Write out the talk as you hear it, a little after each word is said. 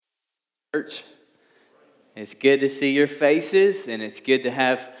Church. It's good to see your faces, and it's good to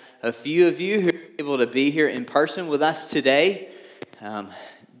have a few of you who are able to be here in person with us today.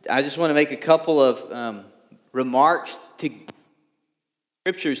 I just want to make a couple of remarks to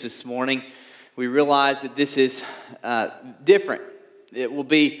scriptures this morning. We realize that this is different. It will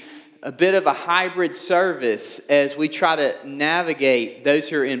be a bit of a hybrid service as we try to navigate those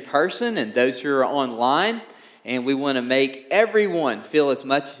who are in person and those who are online. And we want to make everyone feel as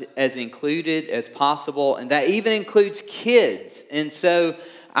much as included as possible. And that even includes kids. And so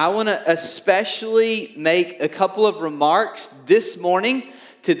I want to especially make a couple of remarks this morning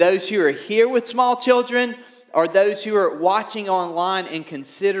to those who are here with small children or those who are watching online and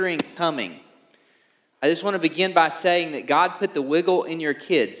considering coming. I just want to begin by saying that God put the wiggle in your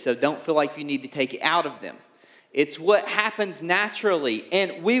kids, so don't feel like you need to take it out of them. It's what happens naturally,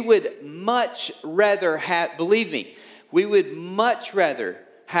 and we would much rather have, believe me, we would much rather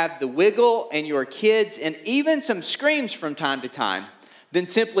have the wiggle and your kids and even some screams from time to time than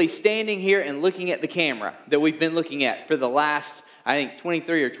simply standing here and looking at the camera that we've been looking at for the last,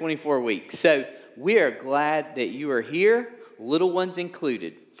 23 or 24 weeks. So we are glad that you are here, little ones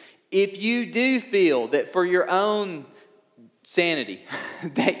included. If you do feel that for your own sanity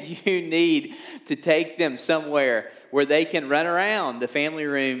that you need to take them somewhere where they can run around, the family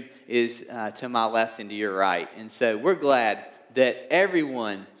room is to my left and to your right. And so we're glad that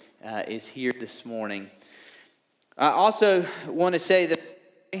everyone is here this morning. I also want to say that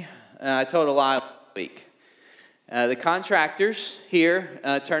I told a lie last week. The contractors here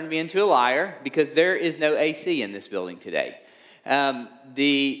turned me into a liar because there is no AC in this building today.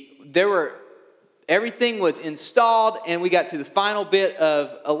 Everything was installed, and we got to the final bit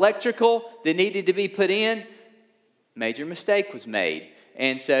of electrical that needed to be put in. Major mistake was made,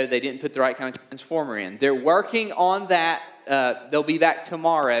 and so they didn't put the right kind of transformer in. They're working on that. They'll be back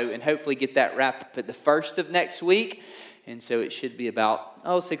tomorrow and hopefully get that wrapped up at the first of next week. And so it should be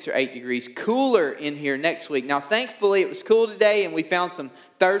about 6 or 8 degrees cooler in here next week. Now, thankfully, it was cool today, and we found some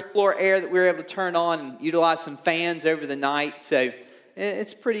third-floor air that we were able to turn on and utilize some fans over the night. So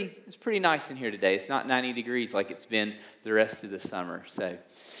it's pretty nice in here today. It's not 90 degrees like it's been the rest of the summer. So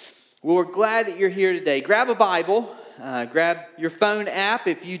we're glad that you're here today. Grab a Bible. Grab your phone app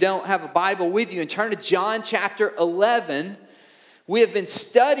if you don't have a Bible with you, and turn to John chapter 11. We have been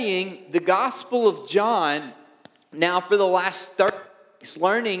studying the Gospel of John now for the last 30 weeks,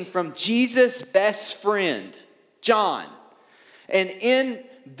 learning from Jesus' best friend, John. And in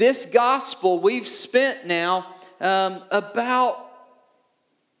this Gospel, we've spent now about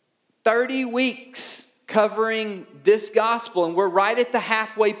 30 weeks covering this Gospel, and we're right at the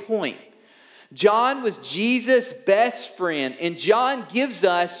halfway point. John was Jesus' best friend, and John gives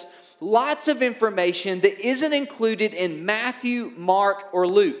us lots of information that isn't included in Matthew, Mark, or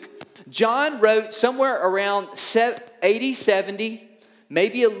Luke. John wrote somewhere around 80, 70,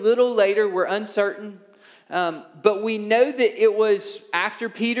 maybe a little later, we're uncertain. But we know that it was after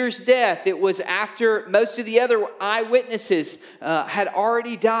Peter's death. It was after most of the other eyewitnesses had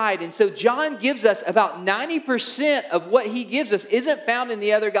already died. And so John gives us about 90% of what he gives us isn't found in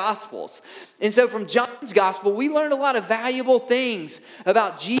the other Gospels. And so from John's Gospel, we learn a lot of valuable things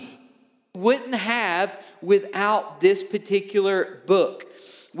about Jesus we wouldn't have without this particular book.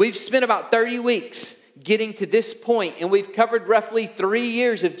 We've spent about 30 weeks getting to this point, and we've covered roughly 3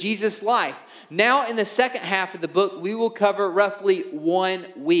 years of Jesus' life. Now, in the second half of the book, we will cover roughly 1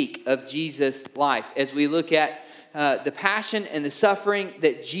 week of Jesus' life as we look at the passion and the suffering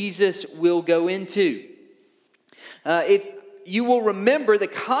that Jesus will go into. If you will remember, the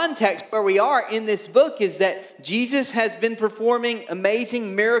context where we are in this book is that Jesus has been performing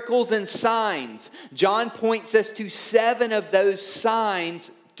amazing miracles and signs. John points us to 7 of those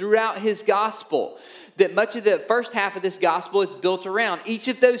signs throughout his gospel, that much of the first half of this gospel is built around. Each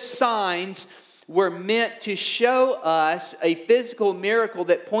of those signs were meant to show us a physical miracle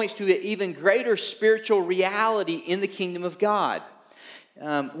that points to an even greater spiritual reality in the kingdom of God.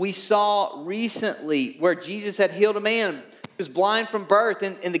 We saw recently where Jesus had healed a man who was blind from birth,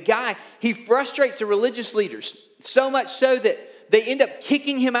 and the guy, he frustrates the religious leaders, so much so that they end up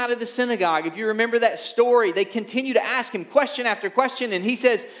kicking him out of the synagogue. If you remember that story, they continue to ask him question after question, and he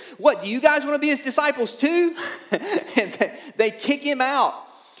says, "What, do you guys want to be his disciples too?" And they kick him out.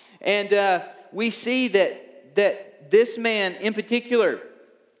 And we see that this man in particular,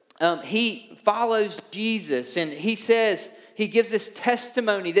 he follows Jesus, and he says, he gives this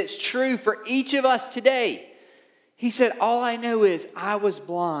testimony that's true for each of us today. He said, "All I know is I was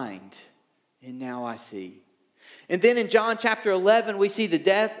blind, and now I see." And then in John chapter 11, we see the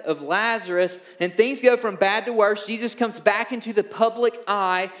death of Lazarus, and things go from bad to worse. Jesus comes back into the public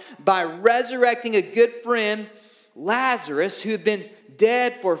eye by resurrecting a good friend, Lazarus, who had been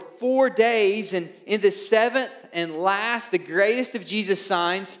dead for 4 days. And in the seventh and last, the greatest of Jesus'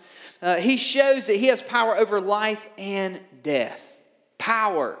 signs, he shows that he has power over life and death.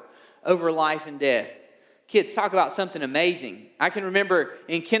 Power over life and death. Kids, talk about something amazing. I can remember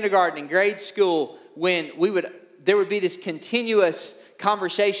in kindergarten and grade school when there would be this continuous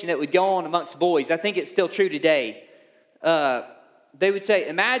conversation that would go on amongst boys. I think it's still true today. They would say,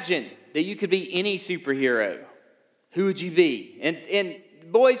 imagine that you could be any superhero. Who would you be? And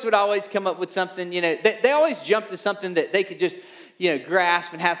boys would always come up with something, they always jump to something that they could just,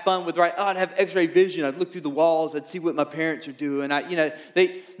 grasp and have fun with, right? Oh, I'd have x-ray vision. I'd look through the walls. I'd see what my parents are doing.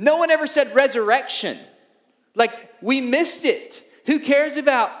 No one ever said resurrection. Like, we missed it. Who cares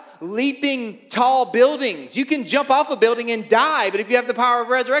about leaping tall buildings? You can jump off a building and die, but if you have the power of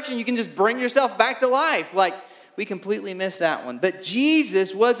resurrection, you can just bring yourself back to life. Like, we completely missed that one. But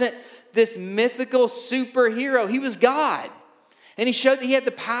Jesus wasn't this mythical superhero. He was God. And he showed that he had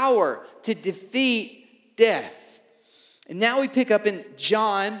the power to defeat death. And now we pick up in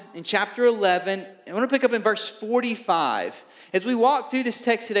John in chapter 11. And I want to pick up in verse 45. As we walk through this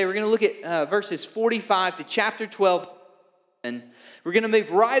text today, we're going to look at verses 45 to chapter 12. And we're going to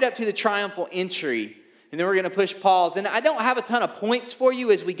move right up to the triumphal entry. And then we're going to push pause. And I don't have a ton of points for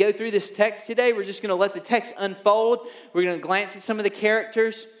you as we go through this text today. We're just going to let the text unfold. We're going to glance at some of the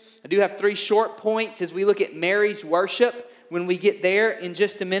characters. I do have 3 short points as we look at Mary's worship when we get there in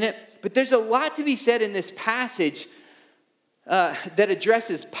just a minute. But there's a lot to be said in this passage that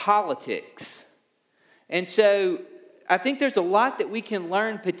addresses politics. And so I think there's a lot that we can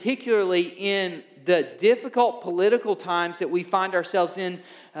learn, particularly in the difficult political times that we find ourselves in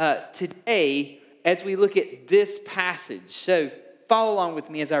today as we look at this passage. So follow along with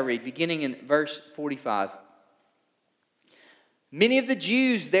me as I read, beginning in verse 45. Many of the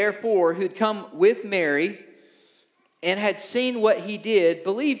Jews, therefore, who had come with Mary and had seen what he did,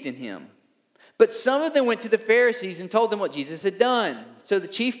 believed in him. But some of them went to the Pharisees and told them what Jesus had done. So the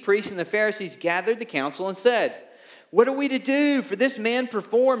chief priests and the Pharisees gathered the council and said, "What are we to do? For this man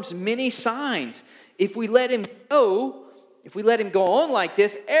performs many signs. If we let him go on like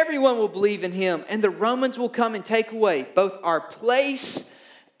this, everyone will believe in him, and the Romans will come and take away both our place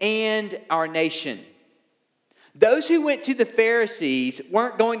and our nation." Those who went to the Pharisees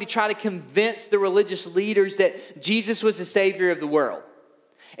weren't going to try to convince the religious leaders that Jesus was the Savior of the world.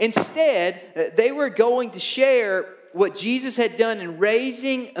 Instead, they were going to share what Jesus had done in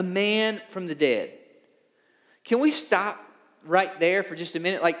raising a man from the dead. Can we stop right there for just a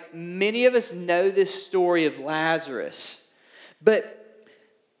minute? Like, many of us know this story of Lazarus. But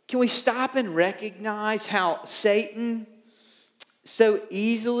can we stop and recognize how Satan so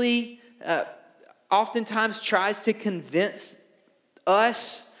easily, oftentimes tries to convince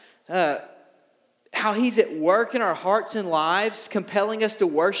us how he's at work in our hearts and lives, compelling us to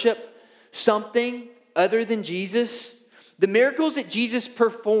worship something other than Jesus? The miracles that Jesus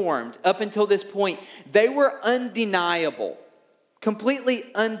performed up until this point, they were undeniable,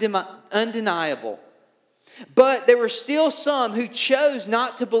 completely undeniable. But there were still some who chose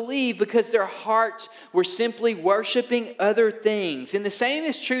not to believe because their hearts were simply worshiping other things. And the same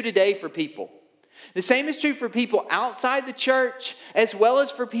is true today for people. The same is true for people outside the church as well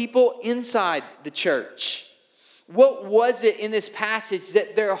as for people inside the church. What was it in this passage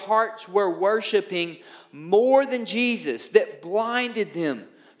that their hearts were worshiping more than Jesus that blinded them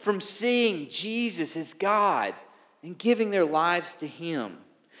from seeing Jesus as God and giving their lives to Him?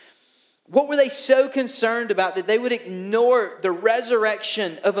 What were they so concerned about that they would ignore the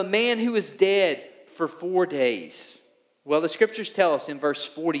resurrection of a man who was dead for 4 days? Well, the scriptures tell us in verse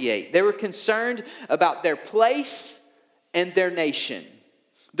 48, they were concerned about their place and their nation.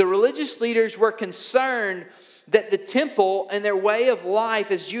 The religious leaders were concerned that the temple and their way of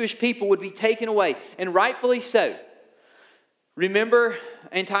life as Jewish people would be taken away, and rightfully so. Remember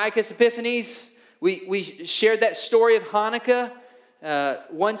Antiochus Epiphanes? We shared that story of Hanukkah,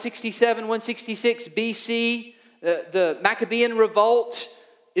 167, 166 BC, the Maccabean revolt.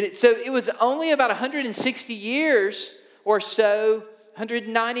 So it was only about 160 years or so,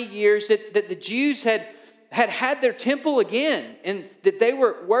 190 years that the Jews had their temple again, and that they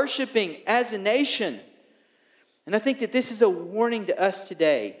were worshiping as a nation. And I think that this is a warning to us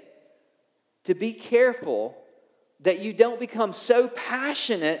today to be careful that you don't become so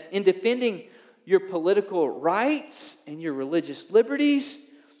passionate in defending your political rights and your religious liberties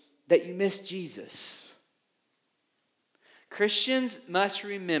that you miss Jesus. Christians must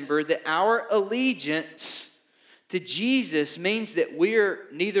remember that our allegiance to Jesus means that we're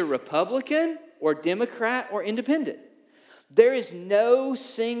neither Republican or Democrat or independent. There is no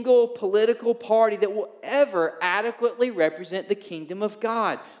single political party that will ever adequately represent the kingdom of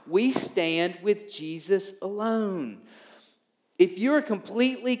God. We stand with Jesus alone. If you're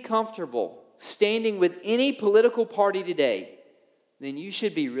completely comfortable standing with any political party today, then you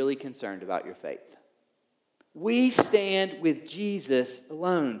should be really concerned about your faith. We stand with Jesus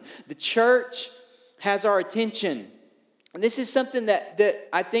alone. The church has our attention. And this is something that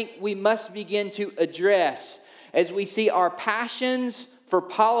I think we must begin to address as we see our passions for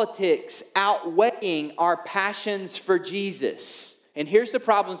politics outweighing our passions for Jesus. And here's the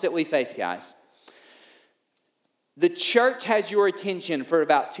problems that we face, guys. The church has your attention for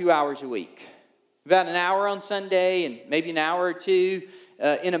about 2 hours a week. About an hour on Sunday and maybe an hour or two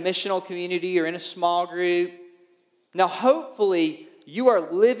in a missional community or in a small group. Now, hopefully, you are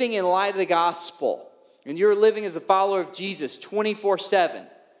living in light of the gospel. And you're living as a follower of Jesus 24/7.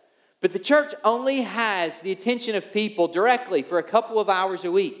 But the church only has the attention of people directly for a couple of hours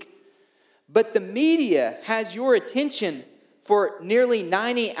a week. But the media has your attention for nearly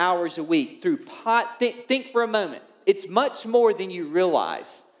 90 hours a week through think for a moment. It's much more than you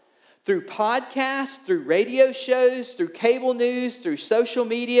realize. Through podcasts, through radio shows, through cable news, through social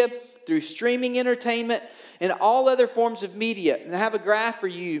media, through streaming entertainment, and all other forms of media. And I have a graph for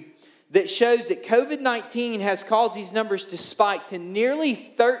you that shows that COVID-19 has caused these numbers to spike to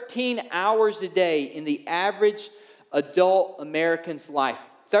nearly 13 hours a day in the average adult American's life.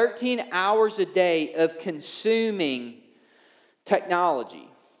 13 hours a day of consuming technology.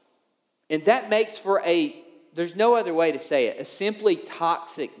 And that makes for there's no other way to say it, a simply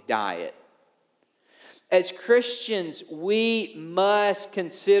toxic diet. As Christians, we must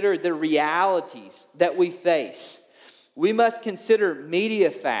consider the realities that we face. We must consider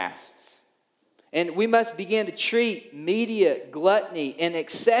media fasts. And we must begin to treat media gluttony and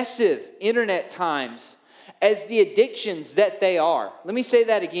excessive internet times as the addictions that they are. Let me say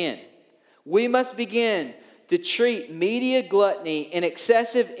that again. We must begin to treat media gluttony and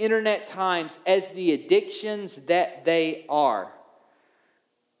excessive internet times as the addictions that they are.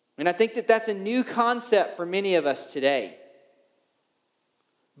 And I think that that's a new concept for many of us today.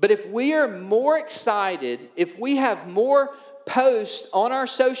 But if we are more excited, if we have more posts on our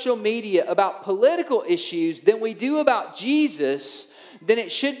social media about political issues than we do about Jesus, then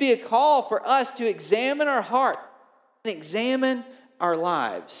it should be a call for us to examine our heart and examine our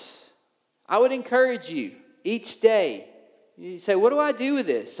lives. I would encourage you each day. You say, what do I do with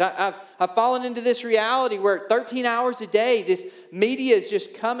this? I've fallen into this reality where 13 hours a day, this media is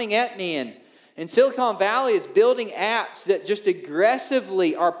just coming at me. And Silicon Valley is building apps that just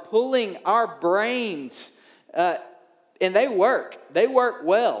aggressively are pulling our brains. And they work. They work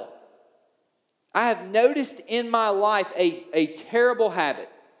well. I have noticed in my life a terrible habit.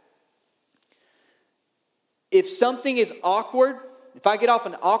 If something is awkward, if I get off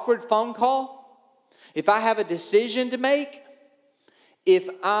an awkward phone call, if I have a decision to make, if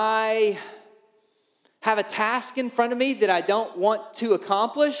I have a task in front of me that I don't want to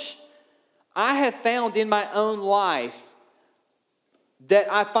accomplish, I have found in my own life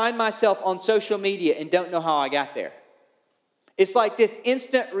that I find myself on social media and don't know how I got there. It's like this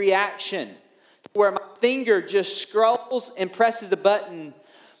instant reaction where my finger just scrolls and presses the button.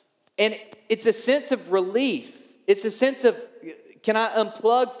 And it's a sense of relief. It's a sense of, can I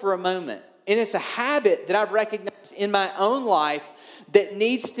unplug for a moment? And it's a habit that I've recognized in my own life that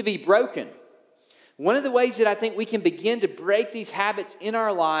needs to be broken. One of the ways that I think we can begin to break these habits in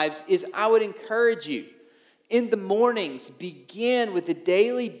our lives is I would encourage you, in the mornings, begin with the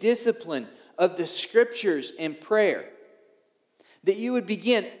daily discipline of the scriptures and prayer. That you would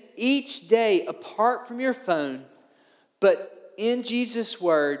begin each day apart from your phone, but in Jesus'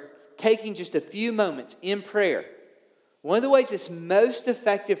 word, taking just a few moments in prayer. One of the ways that's most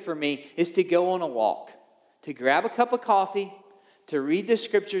effective for me is to go on a walk, to grab a cup of coffee, to read the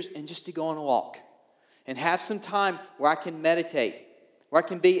scriptures, and just to go on a walk. And have some time where I can meditate, where I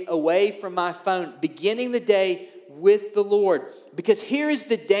can be away from my phone, beginning the day with the Lord. Because here is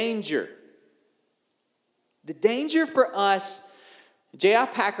the danger. The danger for us, J.I.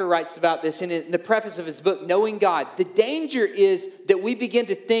 Packer writes about this in the preface of his book, Knowing God. The danger is that we begin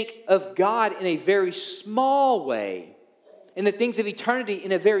to think of God in a very small way, in the things of eternity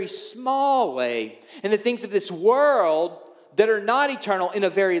in a very small way, and the things of this world that are not eternal in a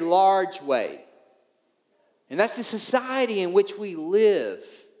very large way. And that's the society in which we live.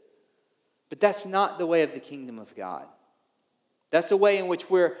 But that's not the way of the kingdom of God. That's the way in which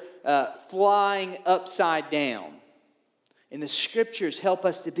we're flying upside down. And the scriptures help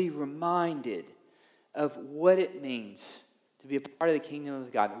us to be reminded of what it means to be a part of the kingdom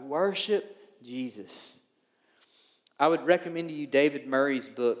of God. Worship Jesus. I would recommend to you David Murray's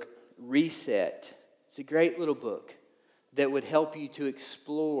book, Reset. It's a great little book that would help you to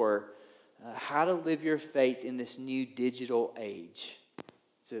explore how to live your faith in this new digital age.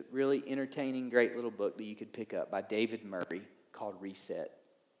 It's a really entertaining, great little book that you could pick up by David Murray called Reset.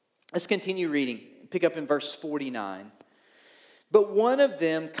 Let's continue reading. Pick up in verse 49. But one of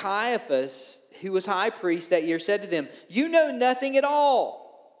them, Caiaphas, who was high priest that year, said to them, "You know nothing at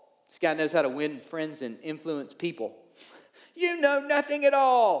all." This guy knows how to win friends and influence people. "You know nothing at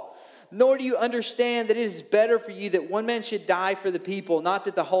all. Nor do you understand that it is better for you that one man should die for the people, not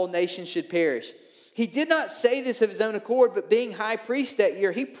that the whole nation should perish." He did not say this of his own accord, but being high priest that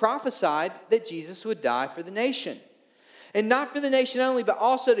year, he prophesied that Jesus would die for the nation. And not for the nation only, but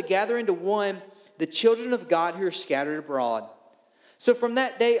also to gather into one the children of God who are scattered abroad. So from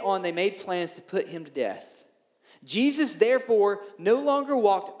that day on, they made plans to put him to death. Jesus, therefore, no longer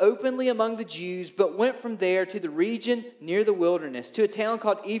walked openly among the Jews, but went from there to the region near the wilderness, to a town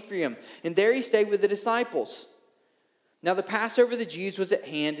called Ephraim, and there he stayed with the disciples. Now the Passover of the Jews was at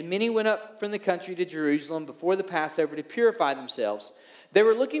hand, and many went up from the country to Jerusalem before the Passover to purify themselves. They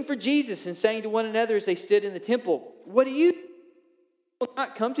were looking for Jesus and saying to one another as they stood in the temple, "What do you will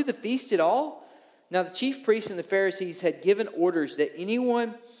not come to the feast at all?" Now the chief priests and the Pharisees had given orders that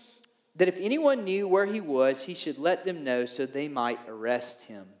if anyone knew where he was, he should let them know so they might arrest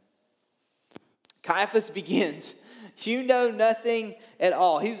him. Caiaphas begins, "You know nothing at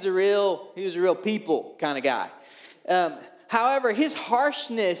all." He was a real people kind of guy. However, his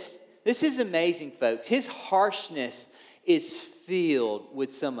harshness, this is amazing, folks. His harshness is filled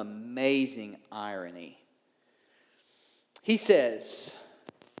with some amazing irony. He says,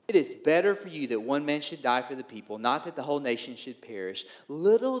 "It is better for you that one man should die for the people, not that the whole nation should perish."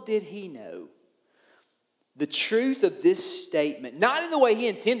 Little did he know the truth of this statement, not in the way he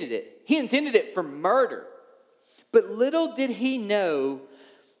intended it. He intended it for murder. But little did he know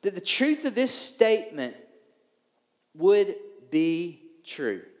that the truth of this statement would be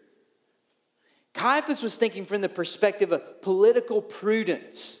true. Caiaphas was thinking from the perspective of political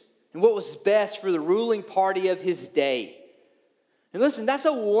prudence and what was best for the ruling party of his day. And listen, that's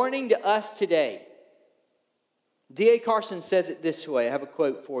a warning to us today. D.A. Carson says it this way. I have a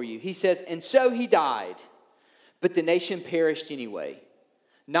quote for you. He says, "And so he died, but the nation perished anyway.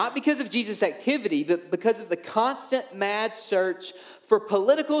 Not because of Jesus' activity, but because of the constant mad search for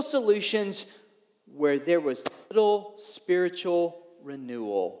political solutions where there was little spiritual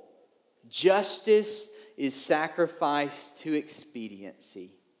renewal. Justice is sacrificed to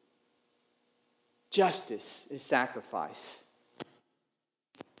expediency." Justice is sacrifice.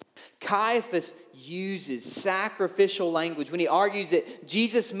 Caiaphas uses sacrificial language when he argues that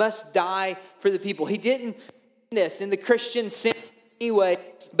Jesus must die for the people. He didn't mean this in the Christian sense anyway,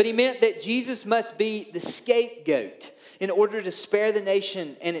 but he meant that Jesus must be the scapegoat in order to spare the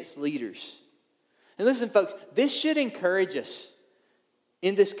nation and its leaders. And listen, folks, this should encourage us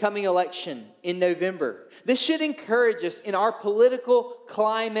in this coming election in November. This should encourage us in our political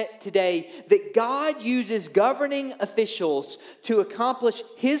climate today that God uses governing officials to accomplish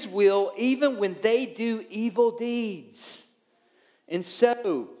His will even when they do evil deeds. And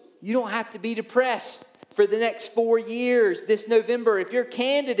so, you don't have to be depressed for the next 4 years this November if your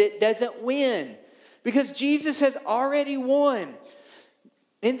candidate doesn't win, because Jesus has already won.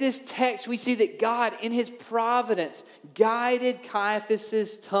 In this text, we see that God, in His providence, guided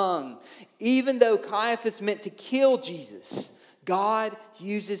Caiaphas' tongue. Even though Caiaphas meant to kill Jesus, God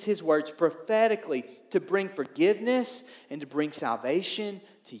uses His words prophetically to bring forgiveness and to bring salvation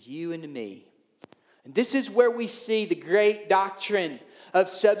to you and to me. And this is where we see the great doctrine of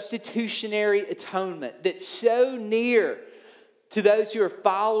substitutionary atonement that's so near to those who are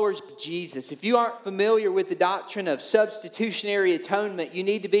followers of Jesus. If you aren't familiar with the doctrine of substitutionary atonement, you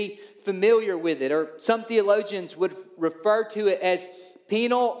need to be familiar with it. Or some theologians would refer to it as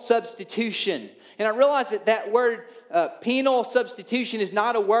penal substitution. And I realize that word penal substitution is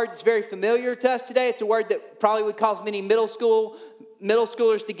not a word that's very familiar to us today. It's a word that probably would cause many middle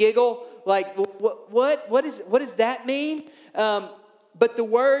schoolers to giggle. Like, what does that mean? But the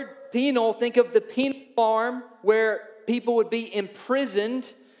word penal, think of the penal farm where people would be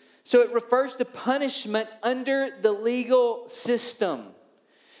imprisoned. So it refers to punishment under the legal system.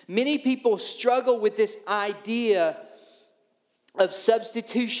 Many people struggle with this idea of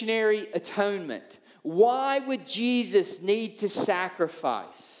substitutionary atonement. Why would Jesus need to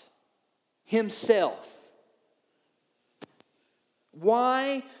sacrifice Himself?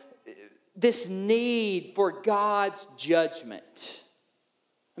 Why this need for God's judgment?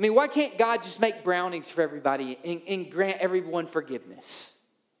 I mean, why can't God just make brownies for everybody and grant everyone forgiveness?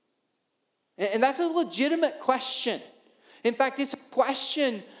 And that's a legitimate question. In fact, it's a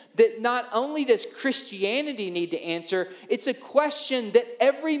question that not only does Christianity need to answer, it's a question that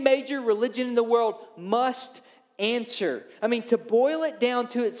every major religion in the world must answer. I mean, to boil it down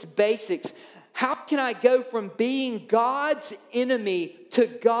to its basics, how can I go from being God's enemy to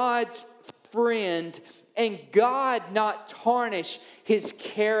God's friend and God not tarnish His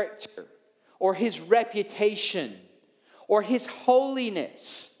character or His reputation or His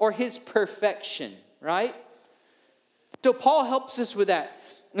holiness or His perfection, right? So Paul helps us with that.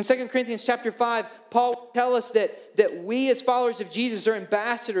 In 2 Corinthians chapter 5, Paul tells us that we as followers of Jesus are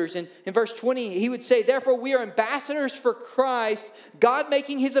ambassadors. And in verse 20, he would say, therefore we are ambassadors for Christ, God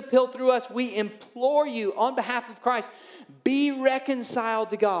making His appeal through us. We implore you on behalf of Christ, be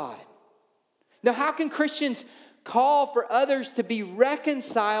reconciled to God. Now, how can Christians call for others to be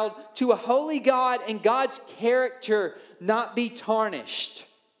reconciled to a holy God and God's character not be tarnished?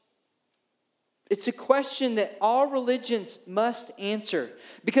 It's a question that all religions must answer.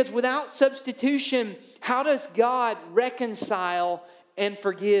 Because without substitution, how does God reconcile and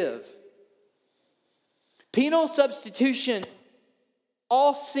forgive? Penal substitution,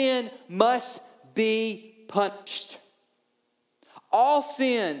 all sin must be punished. All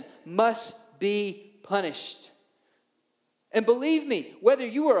sin must be punished. And believe me, whether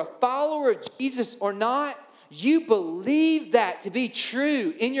you are a follower of Jesus or not, you believe that to be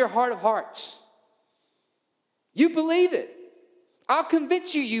true in your heart of hearts. You believe it. I'll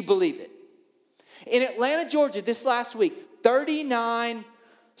convince you you believe it. In Atlanta, Georgia, this last week, 39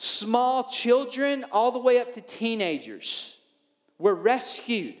 small children all the way up to teenagers were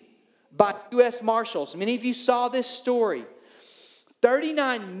rescued by U.S. Marshals. Many of you saw this story.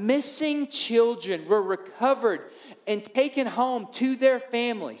 39 missing children were recovered and taken home to their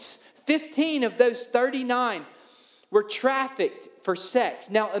families. 15 of those 39 were trafficked for sex.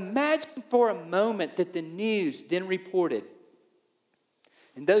 Now imagine for a moment that the news then reported,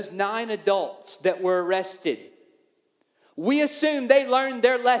 and those 9 adults that were arrested, we assume they learned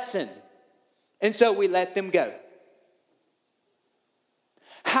their lesson, and so we let them go.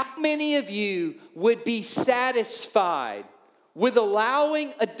 How many of you would be satisfied with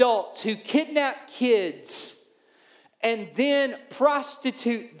allowing adults who kidnap kids and then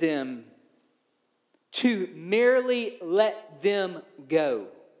prostitute them to merely let them go?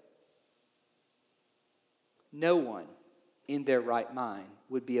 No one in their right mind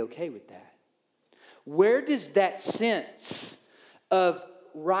would be okay with that. Where does that sense of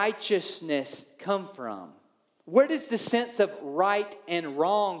righteousness come from? Where does the sense of right and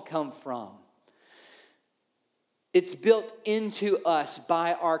wrong come from? It's built into us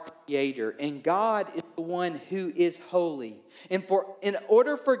by our Creator, and God is the one who is holy. And in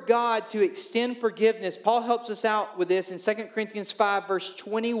order for God to extend forgiveness, Paul helps us out with this in 2 Corinthians 5, verse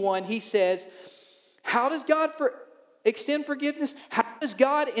 21. He says, how does God extend forgiveness? How does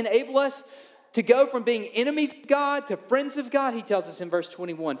God enable us to go from being enemies of God to friends of God? He tells us in verse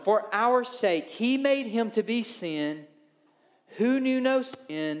 21, for our sake, He made Him to be sin who knew no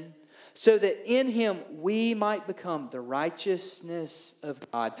sin, so that in Him we might become the righteousness of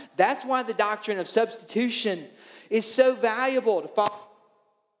God. That's why the doctrine of substitution is so valuable to follow.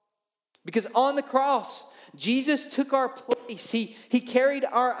 Because on the cross, Jesus took our place. He carried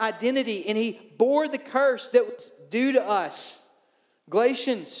our identity, and He bore the curse that was due to us.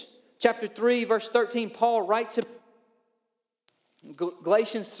 Galatians chapter 3, verse 13, Paul writes,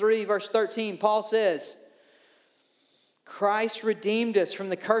 Galatians 3, verse 13, Paul says, Christ redeemed us from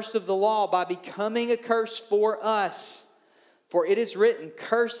the curse of the law by becoming a curse for us. For it is written,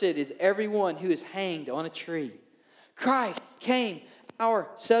 cursed is everyone who is hanged on a tree. Christ came, our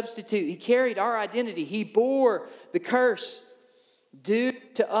substitute. He carried our identity. He bore the curse due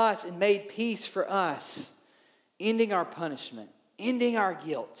to us and made peace for us, ending our punishment, ending our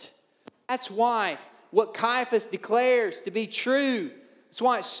guilt. That's why what Caiaphas declares to be true, that's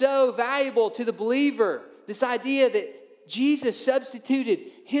why it's so valuable to the believer. This idea that Jesus substituted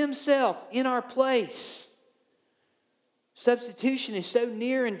Himself in our place. Substitution is so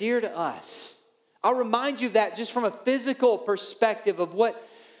near and dear to us. I'll remind you of that just from a physical perspective of what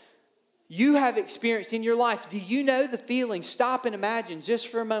you have experienced in your life. Do you know the feeling? Stop and imagine just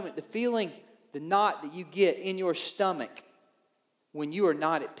for a moment the feeling, the knot that you get in your stomach when you are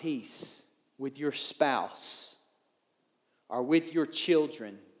not at peace with your spouse or with your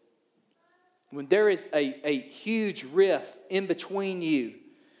children. When there is a huge rift in between you,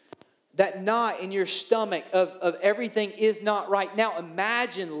 that knot in your stomach of everything is not right. Now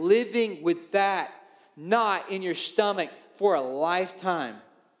imagine living with that knot in your stomach for a lifetime.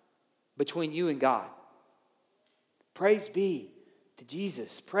 between you and God. Praise be to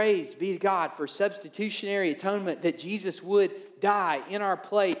Jesus. Praise be to God for substitutionary atonement, that Jesus would die in our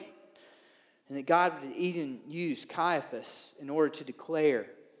place, and that God would even use Caiaphas in order to declare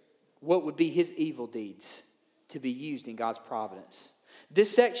what would be his evil deeds to be used in God's providence.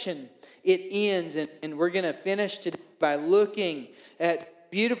 This section, it ends, and we're going to finish today by looking at a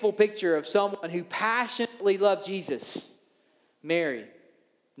beautiful picture of someone who passionately loved Jesus, Mary.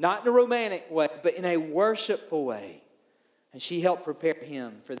 Not in a romantic way, but in a worshipful way. And she helped prepare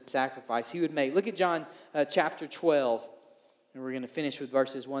him for the sacrifice he would make. Look at John chapter 12. And we're going to finish with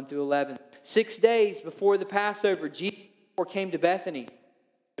verses 1 through 11. 6 days before the Passover, Jesus came to Bethany.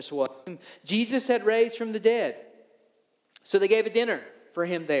 Jesus had raised from the dead. So they gave a dinner for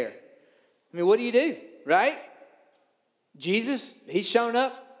him there. I mean, what do? Right? Jesus, he's shown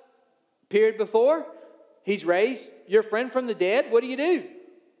up period before. He's raised your friend from the dead. What do?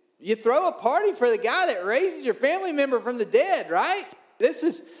 You throw a party for the guy that raises your family member from the dead, right?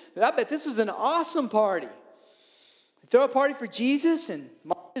 I bet this was an awesome party. You throw a party for Jesus, and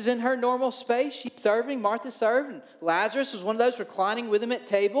Martha's in her normal space. She's serving. Martha served, and Lazarus was one of those reclining with him at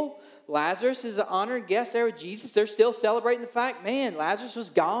table. Lazarus is an honored guest there with Jesus. They're still celebrating the fact, man, Lazarus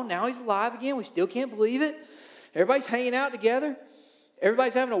was gone. Now he's alive again. We still can't believe it. Everybody's hanging out together.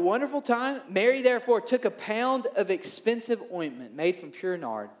 Everybody's having a wonderful time. Mary, therefore, took a pound of expensive ointment made from pure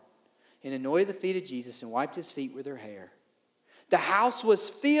nard and anointed the feet of Jesus and wiped his feet with her hair. The house was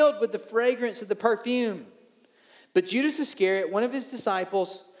filled with the fragrance of the perfume. But Judas Iscariot, one of his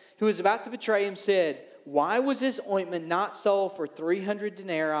disciples, who was about to betray him, said, "Why was this ointment not sold for 300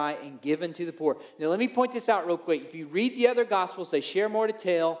 denarii and given to the poor?" Now, let me point this out real quick. If you read the other Gospels, they share more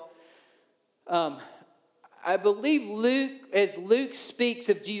detail. I believe as Luke speaks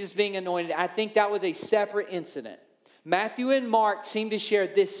of Jesus being anointed, I think that was a separate incident. Matthew and Mark seem to share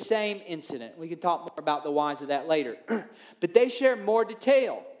this same incident. We can talk more about the whys of that later. But they share more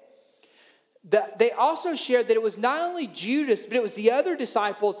detail. They also shared that it was not only Judas, but it was the other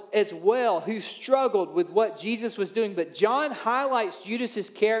disciples as well who struggled with what Jesus was doing. But John highlights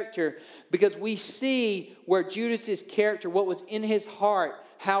Judas's character because we see where Judas's character, what was in his heart,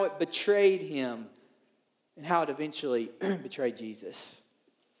 how it betrayed him, and how it eventually betrayed Jesus.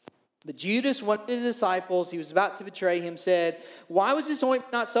 But Judas, one of his disciples, he was about to betray him, said, "Why was this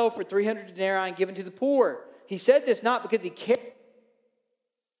ointment not sold for 300 denarii and given to the poor?" He said this not because he cared.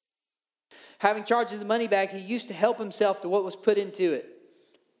 Having charge of the money bag, he used to help himself to what was put into it.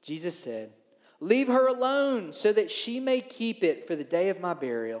 Jesus said, "Leave her alone so that she may keep it for the day of my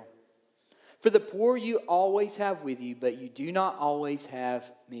burial. For the poor you always have with you, but you do not always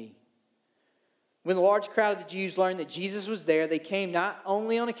have me." When the large crowd of the Jews learned that Jesus was there, they came not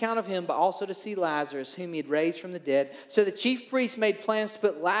only on account of him, but also to see Lazarus, whom he had raised from the dead. So the chief priests made plans to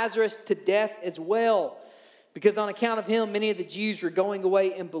put Lazarus to death as well, because on account of him, many of the Jews were going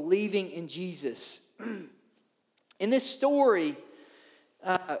away and believing in Jesus. In this story,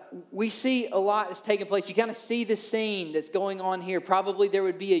 we see a lot that's taking place. You kind of see the scene that's going on here. Probably there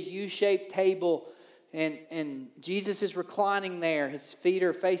would be a U-shaped table, and Jesus is reclining there. His feet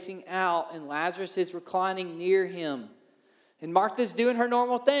are facing out, and Lazarus is reclining near him. And Martha's doing her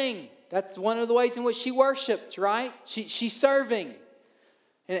normal thing. That's one of the ways in which she worships, right? She's serving.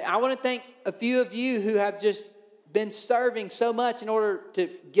 And I want to thank a few of you who have just been serving so much in order to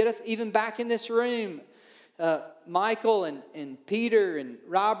get us even back in this room. Michael and Peter and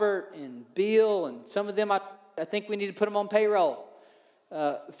Robert and Bill and some of them, I think we need to put them on payroll.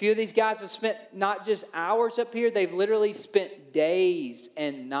 A few of these guys have spent not just hours up here, they've literally spent days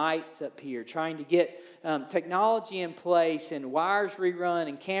and nights up here trying to get technology in place and wires rerun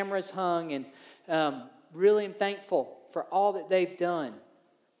and cameras hung. And really am thankful for all that they've done.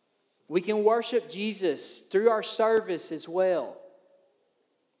 We can worship Jesus through our service as well.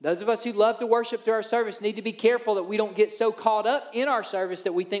 Those of us who love to worship through our service need to be careful that we don't get so caught up in our service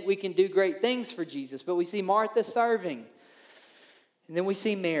that we think we can do great things for Jesus. But we see Martha serving. And then we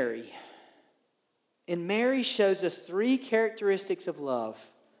see Mary. And Mary shows us 3 characteristics of love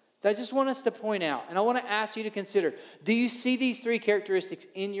that I just want us to point out. And I want to ask you to consider, do you see these 3 characteristics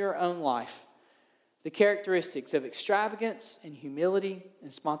in your own life? The characteristics of extravagance and humility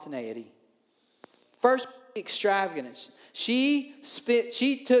and spontaneity. First, extravagance. She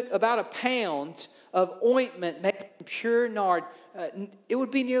took about a pound of ointment made from pure nard. It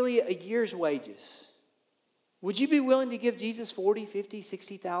would be nearly a year's wages. Would you be willing to give Jesus $40,000, $50,000,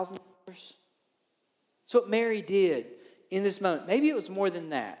 $60,000? That's what Mary did in this moment. Maybe it was more than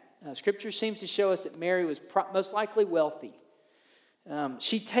that. Scripture seems to show us that Mary was most likely wealthy.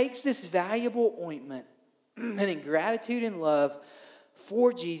 She takes this valuable ointment and in gratitude and love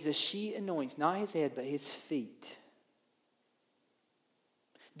For Jesus, she anoints not his head, but his feet.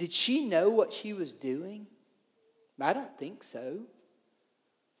 Did she know what she was doing? I don't think so.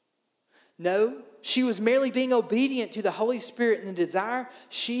 No, she was merely being obedient to the Holy Spirit and the desire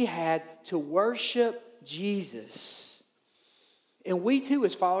she had to worship Jesus. And we too,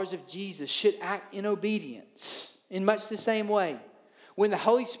 as followers of Jesus, should act in obedience in much the same way. When the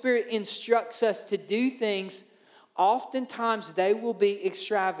Holy Spirit instructs us to do things, oftentimes they will be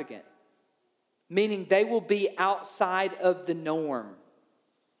extravagant, meaning they will be outside of the norm.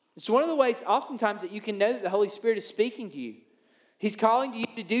 It's one of the ways oftentimes that you can know that the Holy Spirit is speaking to you. He's calling you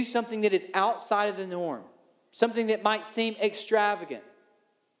to do something that is outside of the norm, something that might seem extravagant.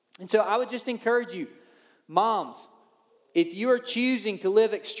 And so I would just encourage you, moms, if you are choosing to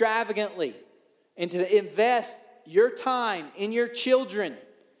live extravagantly and to invest your time in your children,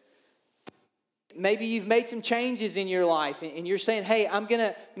 maybe you've made some changes in your life and you're saying, hey, I'm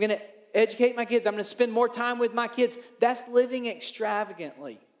going to educate my kids. I'm going to spend more time with my kids. That's living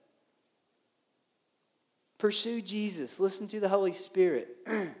extravagantly. Pursue Jesus. Listen to the Holy Spirit.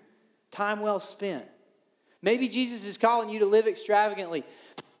 Time well spent. Maybe Jesus is calling you to live extravagantly.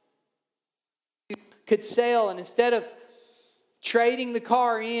 You could sell, and instead of trading the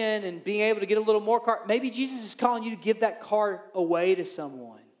car in and being able to get a little more car, maybe Jesus is calling you to give that car away to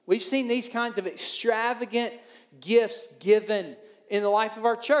someone. We've seen these kinds of extravagant gifts given in the life of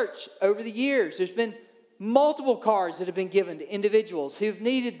our church over the years. There's been multiple cars that have been given to individuals who've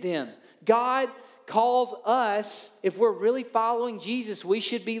needed them. God calls us, if we're really following Jesus, we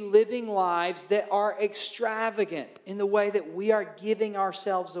should be living lives that are extravagant in the way that we are giving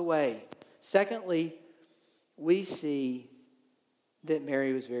ourselves away. Secondly, we see that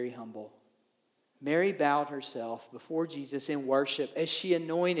Mary was very humble. Mary bowed herself before Jesus in worship as she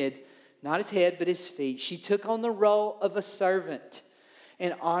anointed not his head but his feet. She took on the role of a servant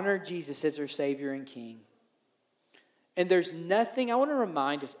and honored Jesus as her Savior and King. And there's nothing, I want to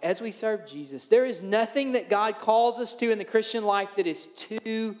remind us, as we serve Jesus, there is nothing that God calls us to in the Christian life that is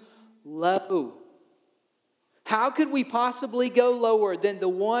too low. How could we possibly go lower than the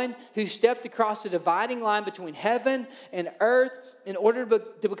one who stepped across the dividing line between heaven and earth in order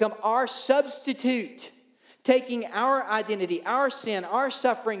to become our substitute, taking our identity, our sin, our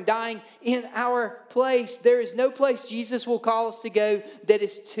suffering, dying in our place? There is no place Jesus will call us to go that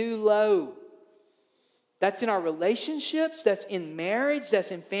is too low. That's in our relationships, that's in marriage,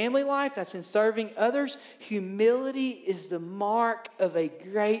 that's in family life, that's in serving others. Humility is the mark of a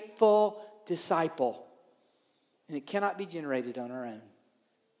grateful disciple. And it cannot be generated on our own.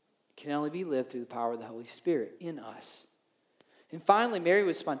 It can only be lived through the power of the Holy Spirit in us. And finally, Mary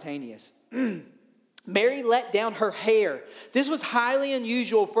was spontaneous. Mary let down her hair. This was highly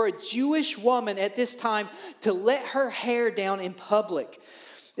unusual for a Jewish woman at this time to let her hair down in public.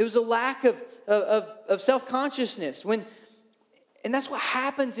 It was a lack of self-consciousness. And that's what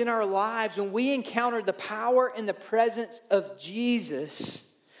happens in our lives when we encounter the power and the presence of Jesus.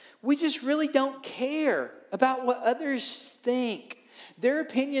 We just really don't care about what others think. Their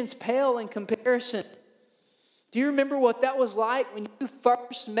opinions pale in comparison. Do you remember what that was like when you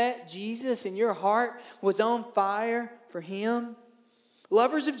first met Jesus and your heart was on fire for Him?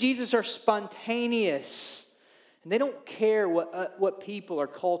 Lovers of Jesus are spontaneous. And they don't care what people or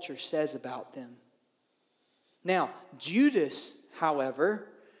culture says about them. Now, Judas, however,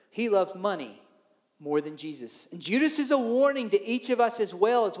 he loved money more than Jesus. And Judas is a warning to each of us as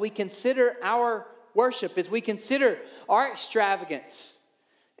well as we consider our worship, as we consider our extravagance,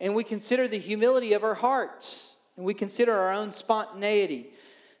 and we consider the humility of our hearts, and we consider our own spontaneity.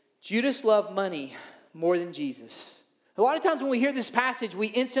 Judas loved money more than Jesus. A lot of times when we hear this passage, we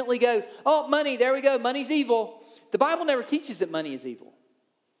instantly go, oh, money, there we go, money's evil. The Bible never teaches that money is evil.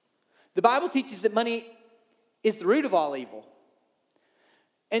 The Bible teaches that money is the root of all evil.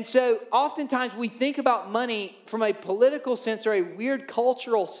 And so oftentimes we think about money from a political sense or a weird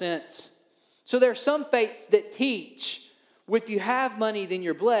cultural sense. So there are some faiths that teach, if you have money, then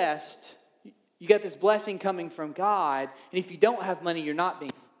you're blessed. You got this blessing coming from God. And if you don't have money, you're not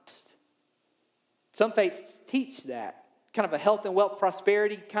being blessed. Some faiths teach that. Kind of a health and wealth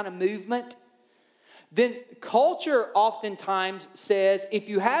prosperity kind of movement. Then culture oftentimes says, if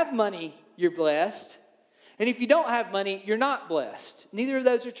you have money, you're blessed. And if you don't have money, you're not blessed. Neither of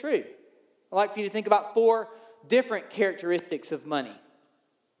those are true. I'd like for you to think about 4 different characteristics of money.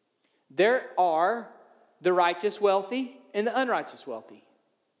 There are the righteous wealthy and the unrighteous wealthy.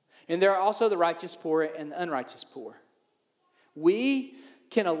 And there are also the righteous poor and the unrighteous poor. We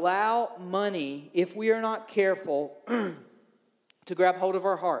can allow money, if we are not careful, to grab hold of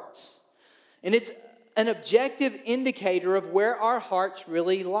our hearts. And it's an objective indicator of where our hearts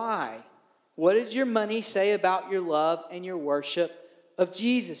really lie. What does your money say about your love and your worship of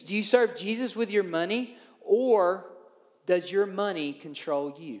Jesus? Do you serve Jesus with your money, or does your money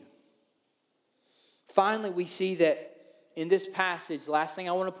control you? Finally, we see that in this passage, the last thing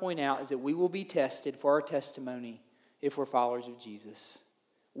I want to point out is that we will be tested for our testimony if we're followers of Jesus.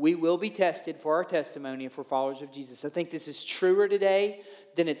 We will be tested for our testimony if we're followers of Jesus. I think this is truer today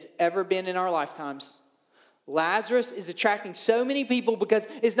than it's ever been in our lifetimes. Lazarus is attracting so many people because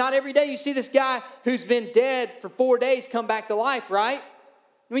it's not every day you see this guy who's been dead for 4 days come back to life, right?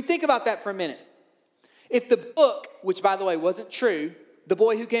 I mean, think about that for a minute. If the book, which by the way wasn't true, The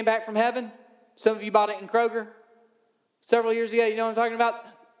Boy Who Came Back from Heaven, some of you bought it in Kroger several years ago. You know what I'm talking about?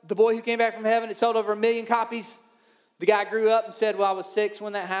 The Boy Who Came Back from Heaven. It sold over 1 million copies. The guy grew up and said, well, I was 6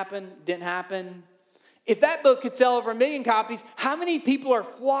 when that happened. Didn't happen. If that book could sell over 1 million copies, how many people are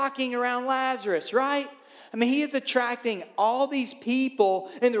flocking around Lazarus, right? I mean, he is attracting all these people,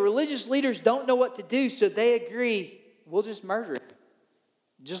 and the religious leaders don't know what to do, so they agree, we'll just murder him,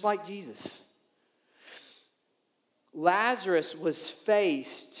 just like Jesus. Lazarus was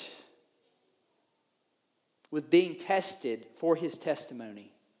faced with being tested for his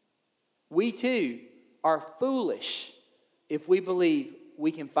testimony. We too are foolish if we believe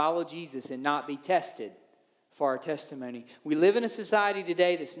we can follow Jesus and not be tested for our testimony. We live in a society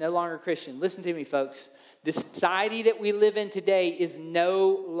today that's no longer Christian. Listen to me, folks. The society that we live in today is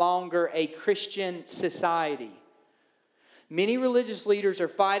no longer a Christian society. Many religious leaders are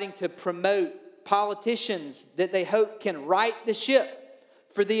fighting to promote politicians that they hope can right the ship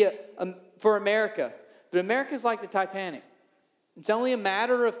for America. But America's like the Titanic. It's only a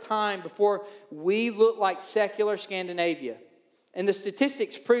matter of time before we look like secular Scandinavia. And the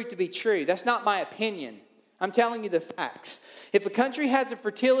statistics prove to be true. That's not my opinion. I'm telling you the facts. If a country has a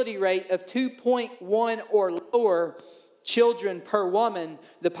fertility rate of 2.1 or lower children per woman,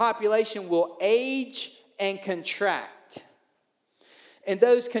 the population will age and contract. And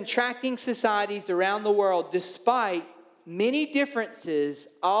those contracting societies around the world, despite many differences,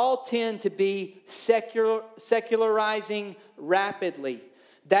 all tend to be secularizing rapidly.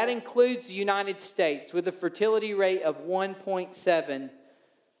 That includes the United States with a fertility rate of 1.7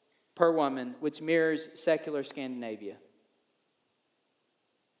 per woman, which mirrors secular Scandinavia.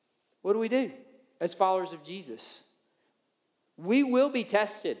 What do we do as followers of Jesus? We will be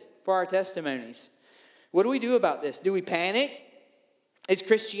tested for our testimonies. What do we do about this? Do we panic? Is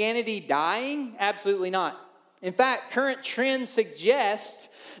Christianity dying? Absolutely not. In fact, current trends suggest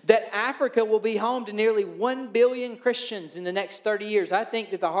that Africa will be home to nearly 1 billion Christians in the next 30 years. I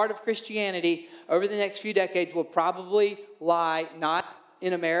think that the heart of Christianity over the next few decades will probably lie not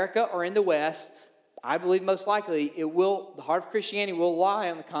in America or in the West. I believe most likely the heart of Christianity will lie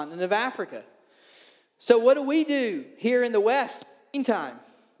on the continent of Africa. So what do we do here in the West in the meantime?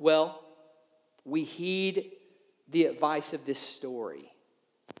 Well, we heed the advice of this story.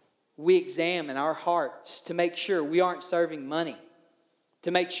 We examine our hearts to make sure we aren't serving money,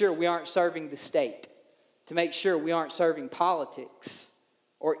 to make sure we aren't serving the state, to make sure we aren't serving politics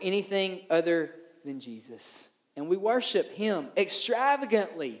or anything other than Jesus. And we worship Him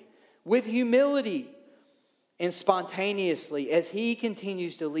extravagantly, with humility and spontaneously as He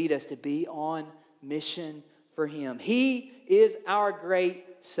continues to lead us to be on mission for Him. He is our great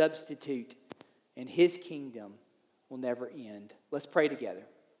substitute, and His kingdom will never end. Let's pray together.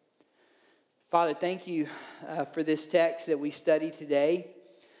 Father, thank you for this text that we study today.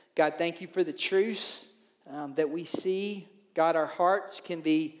 God, thank you for the truths that we see. God, our hearts can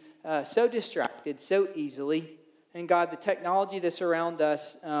be so distracted so easily. And God, the technology that's around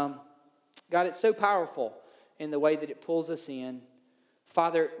us, God, it's so powerful in the way that it pulls us in.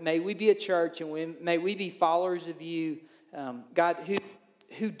 Father, may we be a church and may we be followers of you, God,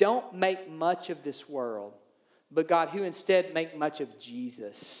 who don't make much of this world, but God, who instead make much of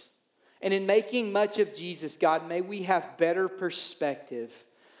Jesus. And in making much of Jesus, God, may we have better perspective,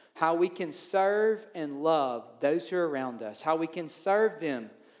 how we can serve and love those who are around us, how we can serve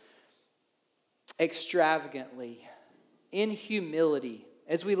them extravagantly, in humility,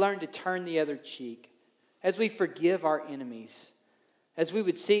 as we learn to turn the other cheek, as we forgive our enemies, as we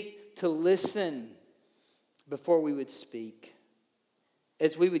would seek to listen before we would speak,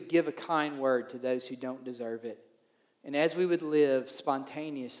 as we would give a kind word to those who don't deserve it, and as we would live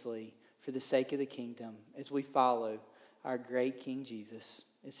spontaneously for the sake of the kingdom, as we follow our great King Jesus.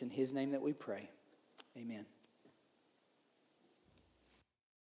 It's in His name that we pray. Amen.